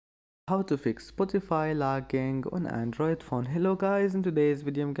How to fix Spotify lagging on Android phone. Hello guys, in today's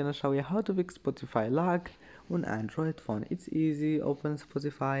video I'm gonna show you how to fix Spotify lag on Android phone. It's easy. Open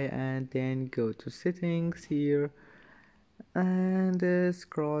Spotify and then go to settings here and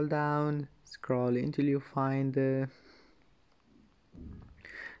scroll down, scroll until you find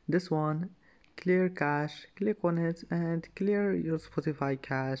this one, clear cache. Click on it and clear your Spotify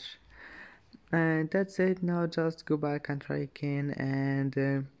cache, and that's it. Now just go back and try again,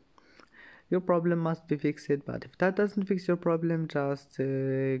 and your problem must be fixed. But if that doesn't fix your problem, just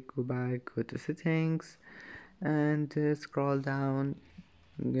go back, go to settings and scroll down,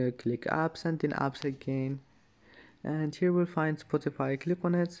 click apps and then apps again, and here we'll find Spotify. Click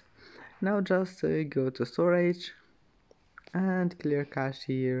on it. Now just go to storage and clear cache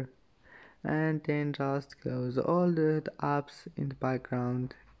here, and then just close all the apps in the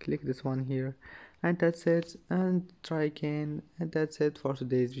background. Click this one here, and that's it, and try again, and that's it for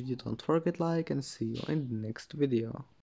today's video. Don't forget like and see you in the next video.